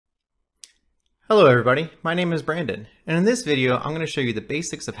Hello everybody, my name is Brandon, and in this video I'm going to show you the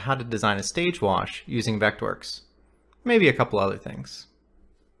basics of how to design a stage wash using Vectorworks. Maybe a couple other things.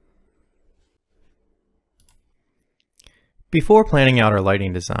 Before planning out our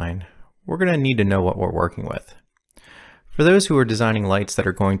lighting design, we're going to need to know what we're working with. For those who are designing lights that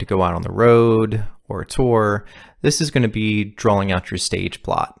are going to go out on the road or a tour, this is going to be drawing out your stage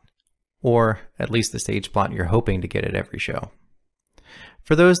plot, or at least the stage plot you're hoping to get at every show.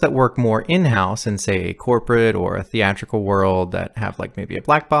 For those that work more in-house in, say, a corporate or a theatrical world that have like maybe a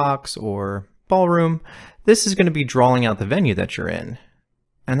black box or ballroom, this is going to be drawing out the venue that you're in.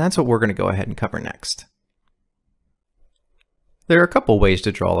 And that's what we're going to go ahead and cover next. There are a couple ways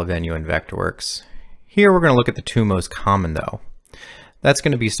to draw a venue in Vectorworks. Here we're going to look at the two most common though. That's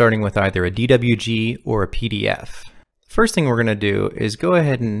going to be starting with either a DWG or a PDF. The first thing we're going to do is go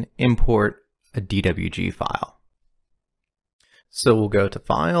ahead and import a DWG file. So we'll go to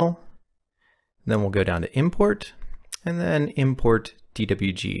File, then we'll go down to Import, and then Import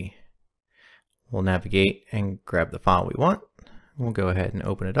DWG. We'll navigate and grab the file we want. We'll go ahead and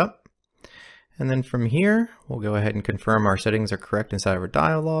open it up. And then from here, we'll go ahead and confirm our settings are correct inside of our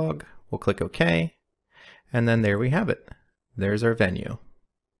dialog. We'll click OK. And then there we have it. There's our venue.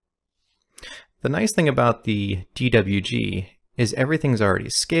 The nice thing about the DWG is everything's already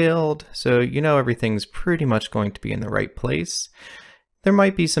scaled, so you know everything's pretty much going to be in the right place. There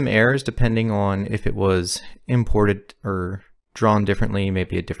might be some errors depending on if it was imported or drawn differently,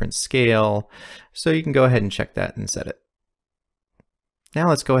 maybe a different scale, so you can go ahead and check that and set it. Now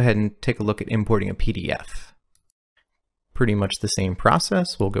let's go ahead and take a look at importing a PDF. Pretty much the same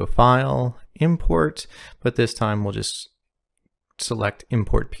process. We'll go File, Import, but this time we'll just select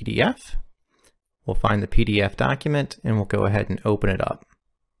Import PDF. We'll find the PDF document and we'll go ahead and open it up.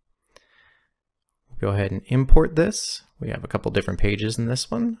 We'll go ahead and import this. We have a couple different pages in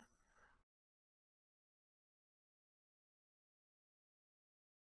this one.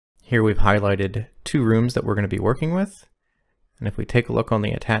 Here we've highlighted two rooms that we're going to be working with. And if we take a look on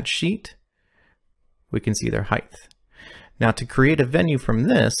the attached sheet, we can see their height. Now to create a venue from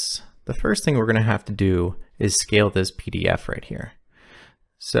this, the first thing we're going to have to do is scale this PDF right here.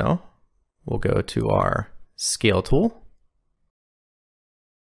 So we'll go to our Scale tool.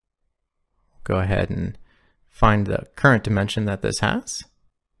 Go ahead and find the current dimension that this has.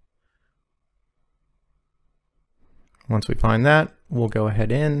 Once we find that, we'll go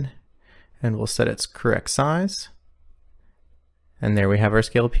ahead in and we'll set its correct size. And there we have our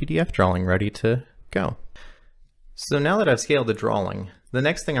scaled PDF drawing ready to go. So now that I've scaled the drawing, the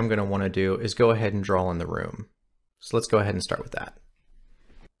next thing I'm going to want to do is go ahead and draw in the room. So let's go ahead and start with that.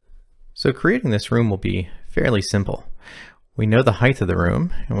 So creating this room will be fairly simple. We know the height of the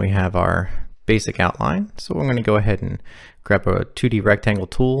room and we have our basic outline. So we're going to go ahead and grab a 2D rectangle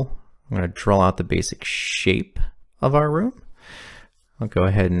tool. I'm going to draw out the basic shape of our room. I'll go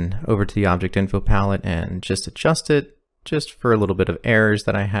ahead and over to the object info palette and just adjust it just for a little bit of errors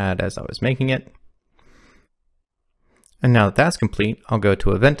that I had as I was making it. And now that that's complete, I'll go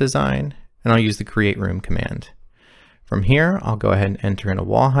to Event Design and I'll use the Create Room command. From here, I'll go ahead and enter in a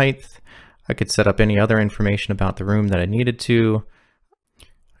wall height. I could set up any other information about the room that I needed to.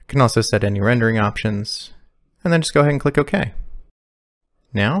 I can also set any rendering options, and then just go ahead and click OK.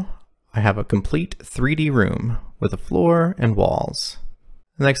 Now, I have a complete 3D room with a floor and walls.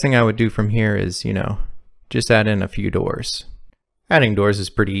 The next thing I would do from here is, just add in a few doors. Adding doors is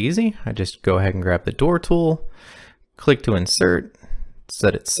pretty easy. I just go ahead and grab the door tool, click to insert,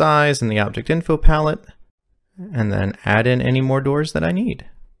 set its size in the object info palette, and then add in any more doors that I need.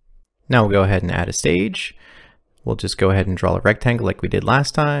 Now we'll go ahead and add a stage. We'll just go ahead and draw a rectangle like we did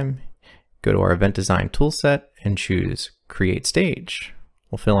last time. Go to our Event Design toolset and choose Create Stage.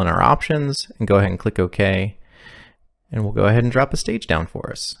 We'll fill in our options and go ahead and click OK. And we'll go ahead and drop a stage down for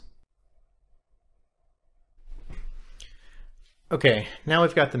us. Okay, now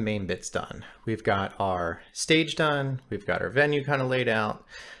we've got the main bits done. We've got our stage done, we've got our venue kind of laid out.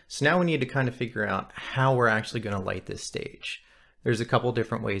 So now we need to kind of figure out how we're actually going to light this stage. There's a couple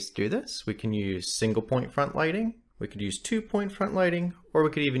different ways to do this. We can use single point front lighting, we could use 2-point front lighting, or we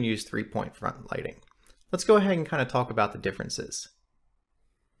could even use 3-point front lighting. Let's go ahead and kind of talk about the differences.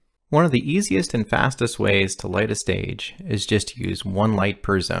 One of the easiest and fastest ways to light a stage is just to use one light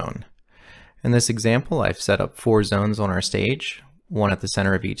per zone. In this example, I've set up 4 zones on our stage, one at the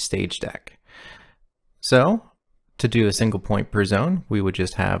center of each stage deck. So, to do a single point per zone, we would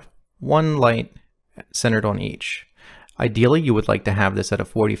just have one light centered on each. Ideally, you would like to have this at a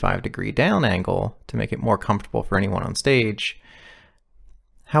 45-degree down angle to make it more comfortable for anyone on stage.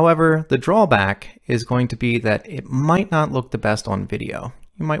 However, the drawback is going to be that it might not look the best on video.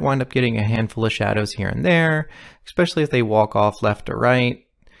 you might wind up getting a handful of shadows here and there, especially if they walk off left or right.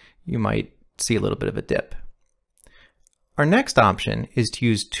 You might see a little bit of a dip. Our next option is to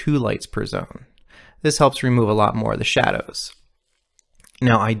use 2 lights per zone. This helps remove a lot more of the shadows.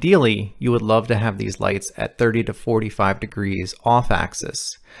 Now ideally, you would love to have these lights at 30 to 45 degrees off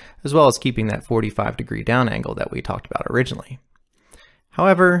axis, as well as keeping that 45-degree down angle that we talked about originally.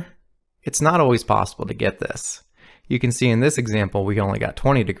 However, it's not always possible to get this. You can see in this example, we only got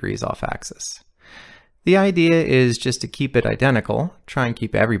 20 degrees off axis. The idea is just to keep it identical, try and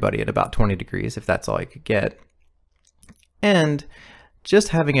keep everybody at about 20 degrees if that's all I could get. And just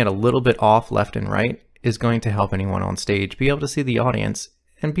having it a little bit off left and right is going to help anyone on stage be able to see the audience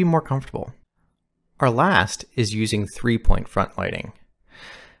and be more comfortable. Our last is using 3-point front lighting.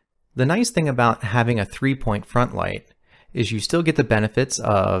 The nice thing about having a 3-point front light is you still get the benefits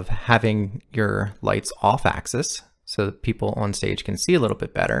of having your lights off axis so that people on stage can see a little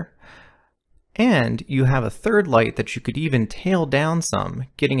bit better. And you have a third light that you could even tail down some,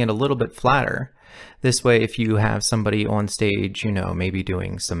 getting it a little bit flatter. This way, if you have somebody on stage, you know, maybe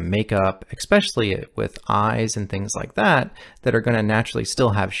doing some makeup, especially with eyes and things like that, that are going to naturally still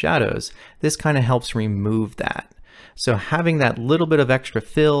have shadows, this kind of helps remove that. So having that little bit of extra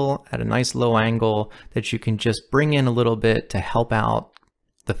fill at a nice low angle that you can just bring in a little bit to help out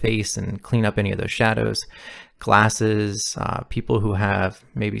the face and clean up any of those shadows. Glasses, people who have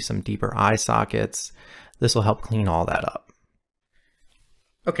maybe some deeper eye sockets, this will help clean all that up.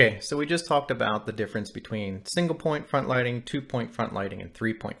 Okay, so we just talked about the difference between single point front lighting, 2-point front lighting, and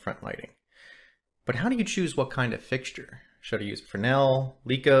 3-point front lighting. But how do you choose what kind of fixture? Should I use Fresnel,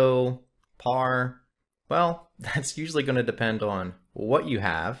 Lico, PAR? Well, that's usually going to depend on what you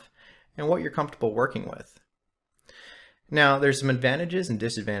have and what you're comfortable working with. Now, there's some advantages and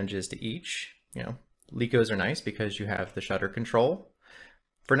disadvantages to each. You know, Licos are nice because you have the shutter control.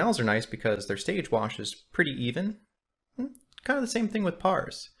 Fresnels are nice because their stage wash is pretty even. Kind of the same thing with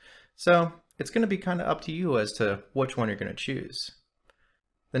PARs. So it's going to be kind of up to you as to which one you're going to choose.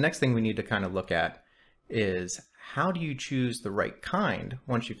 The next thing we need to kind of look at is how do you choose the right kind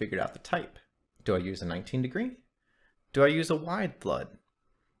once you figured out the type? Do I use a 19 degree? Do I use a wide flood?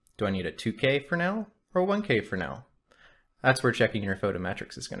 Do I need a 2K Fresnel or a 1K Fresnel? That's where checking your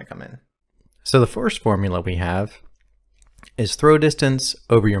photometrics is going to come in. So the first formula we have is throw distance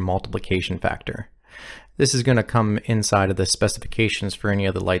over your multiplication factor. This is going to come inside of the specifications for any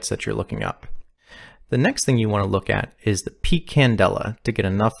of the lights that you're looking up. The next thing you want to look at is the peak candela to get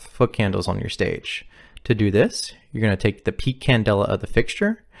enough foot candles on your stage. To do this, you're going to take the peak candela of the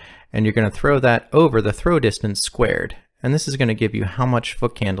fixture and you're going to throw that over the throw distance squared. And this is going to give you how much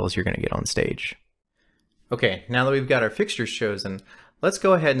foot candles you're going to get on stage. Okay, now that we've got our fixtures chosen, let's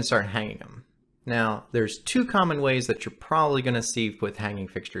go ahead and start hanging them. Now, there's 2 common ways that you're probably going to see with hanging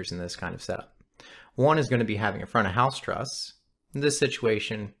fixtures in this kind of setup. One is going to be having a front of house truss. In this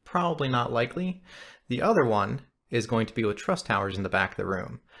situation, probably not likely. The other one is going to be with truss towers in the back of the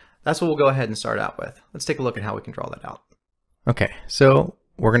room. That's what we'll go ahead and start out with. Let's take a look at how we can draw that out. Okay, so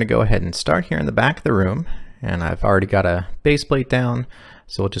we're going to go ahead and start here in the back of the room. And I've already got a base plate down,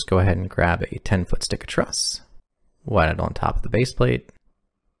 so we'll just go ahead and grab a 10-foot stick of truss. We'll add it on top of the base plate.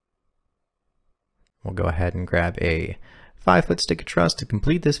 We'll go ahead and grab a 5-foot stick of truss to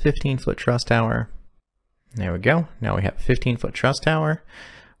complete this 15-foot truss tower. There we go. Now we have a 15-foot truss tower.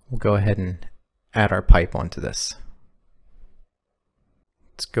 We'll go ahead and add our pipe onto this.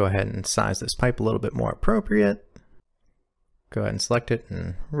 Let's go ahead and size this pipe a little bit more appropriate. Go ahead and select it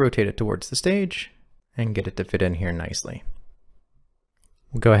and rotate it towards the stage and get it to fit in here nicely.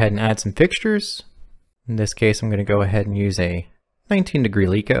 We'll go ahead and add some fixtures. In this case, I'm going to go ahead and use a 19-degree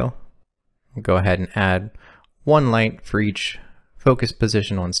Lico. We'll go ahead and add 1 light for each focus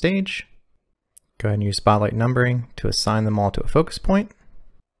position on stage. Go ahead and use spotlight numbering to assign them all to a focus point.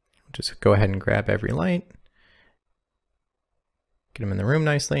 Just go ahead and grab every light, get them in the room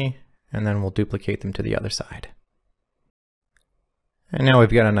nicely, and then we'll duplicate them to the other side. And now we've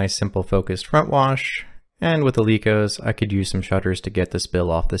got a nice simple focused front wash, and with the Licos, I could use some shutters to get this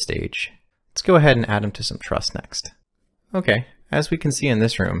bill off the stage. Let's go ahead and add them to some truss next. Okay, as we can see in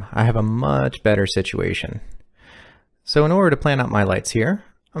this room, I have a much better situation. So in order to plan out my lights here,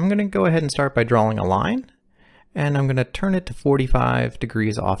 I'm going to go ahead and start by drawing a line, and I'm going to turn it to 45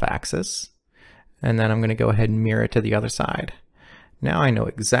 degrees off axis, and then I'm going to go ahead and mirror it to the other side. Now I know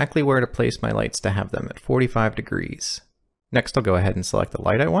exactly where to place my lights to have them at 45 degrees. Next, I'll go ahead and select the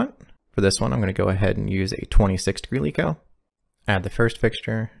light I want. For this one, I'm going to go ahead and use a 26-degree Lico. Add the first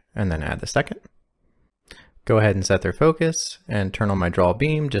fixture, and then add the second. Go ahead and set their focus, and turn on my draw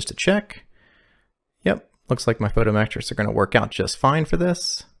beam just to check. Yep, Looks like my photometrics are going to work out just fine for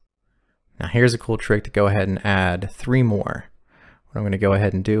this. Now here's a cool trick to go ahead and add 3 more. What I'm going to go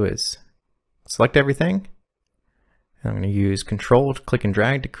ahead and do is select everything. And I'm going to use Control, click and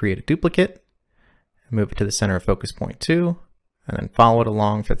drag to create a duplicate. Move it to the center of focus point 2, and then follow it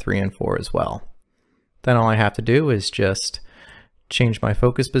along for 3 and 4 as well. Then all I have to do is just change my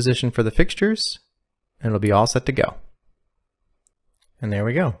focus position for the fixtures, and it'll be all set to go. And there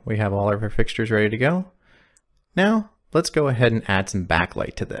we go. We have all of our fixtures ready to go. Now, let's go ahead and add some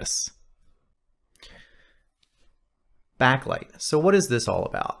backlight to this. Backlight. So what is this all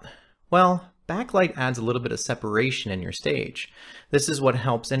about? Well, backlight adds a little bit of separation in your stage. This is what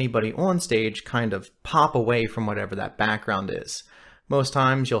helps anybody on stage kind of pop away from whatever that background is. Most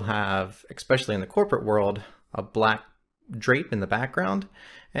times you'll have, especially in the corporate world, a black drape in the background,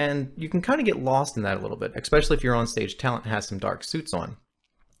 and you can kind of get lost in that a little bit, especially if your on stage talent has some dark suits on.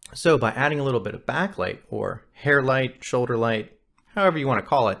 So by adding a little bit of backlight or hair light, shoulder light, however you want to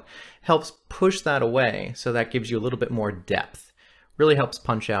call it, helps push that away, so that gives you a little bit more depth. Really helps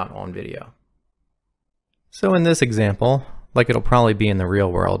punch out on video. So in this example, like it'll probably be in the real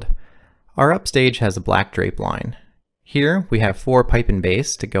world, our upstage has a black drape line. Here we have 4 pipe and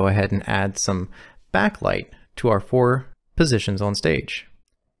base to go ahead and add some backlight to our 4 positions on stage.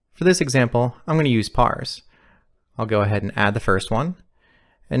 For this example, I'm going to use pars. I'll go ahead and add the first one.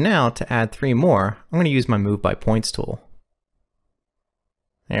 And now to add 3 more, I'm going to use my Move by Points tool.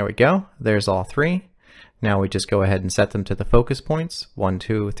 There we go. There's all 3. Now we just go ahead and set them to the focus points, 1,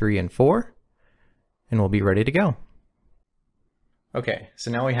 2, 3, and 4. And we'll be ready to go. Okay,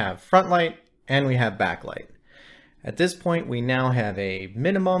 so now we have front light and we have backlight. At this point, we now have a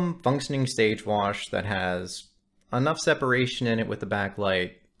minimum functioning stage wash that has enough separation in it with the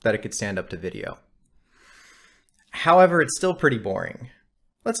backlight that it could stand up to video. However, it's still pretty boring.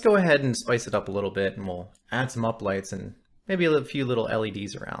 Let's go ahead and spice it up a little bit, and we'll add some uplights and maybe a few little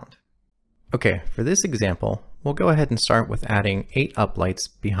LEDs around. Okay, for this example, we'll go ahead and start with adding 8 uplights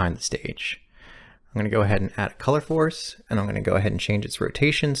behind the stage. I'm going to go ahead and add a color force, and I'm going to go ahead and change its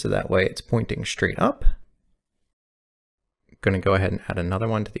rotation so that way it's pointing straight up. I'm going to go ahead and add another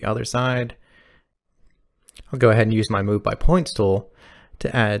one to the other side. I'll go ahead and use my Move by Points tool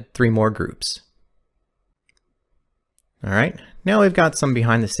to add 3 more groups. All right, now we've got some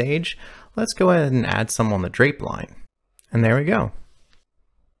behind the stage. Let's go ahead and add some on the drape line. And there we go.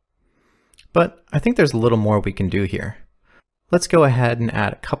 But I think there's a little more we can do here. Let's go ahead and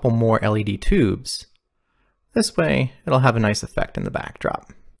add a couple more LED tubes. This way, it'll have a nice effect in the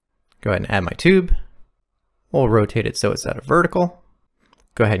backdrop. Go ahead and add my tube. We'll rotate it so it's at a vertical.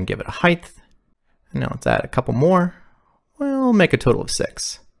 Go ahead and give it a height. And now let's add a couple more. We'll make a total of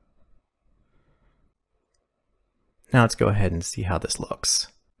 6. Now let's go ahead and see how this looks.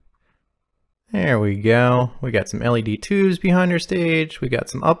 There we go. We got some LED tubes behind our stage. We got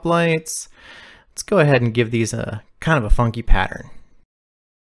some uplights. Let's go ahead and give these a kind of a funky pattern.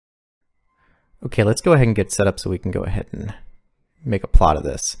 Okay, let's go ahead and get set up so we can go ahead and make a plot of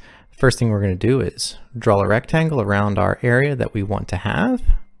this. First thing we're going to do is draw a rectangle around our area that we want to have.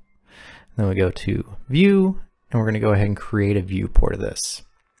 Then we go to View, and we're going to go ahead and create a viewport of this.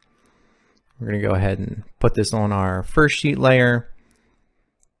 We're going to go ahead and put this on our first sheet layer.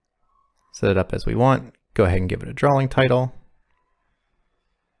 Set it up as we want. Go ahead and give it a drawing title.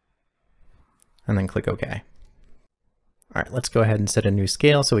 And then click OK. All right, let's go ahead and set a new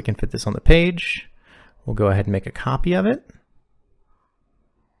scale so we can fit this on the page. We'll go ahead and make a copy of it.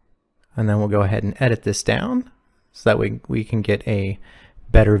 And then we'll go ahead and edit this down so that we can get a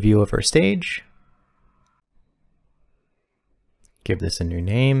better view of our stage. Give this a new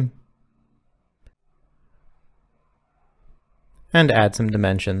name. And add some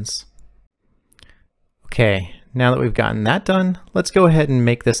dimensions. Okay, now that we've gotten that done, let's go ahead and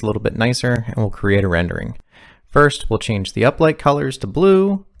make this a little bit nicer, and we'll create a rendering. First, we'll change the uplight colors to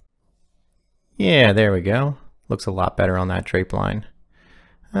blue. Yeah, there we go. Looks a lot better on that drape line.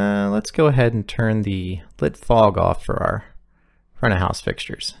 Let's go ahead and turn the lit fog off for our front of house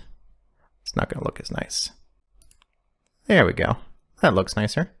fixtures. It's not going to look as nice. There we go. That looks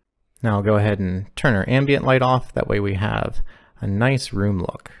nicer. Now I'll go ahead and turn our ambient light off. That way we have a nice room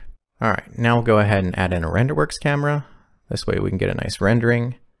look. All right, now we'll go ahead and add in a Renderworks camera. This way we can get a nice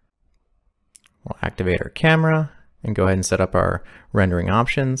rendering. We'll activate our camera and go ahead and set up our rendering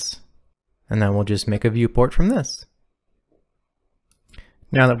options. And then we'll just make a viewport from this.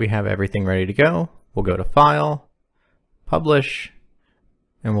 Now that we have everything ready to go, we'll go to File, Publish,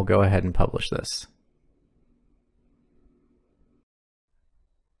 and we'll go ahead and publish this.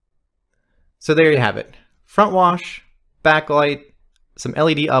 So there you have it. Front wash, backlight, some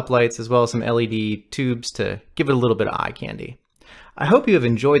LED uplights, as well as some LED tubes to give it a little bit of eye candy. I hope you have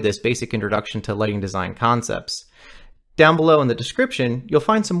enjoyed this basic introduction to lighting design concepts. Down below in the description, you'll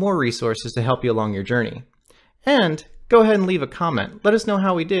find some more resources to help you along your journey. And go ahead and leave a comment. Let us know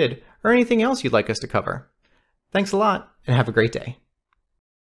how we did, or anything else you'd like us to cover. Thanks a lot, and have a great day.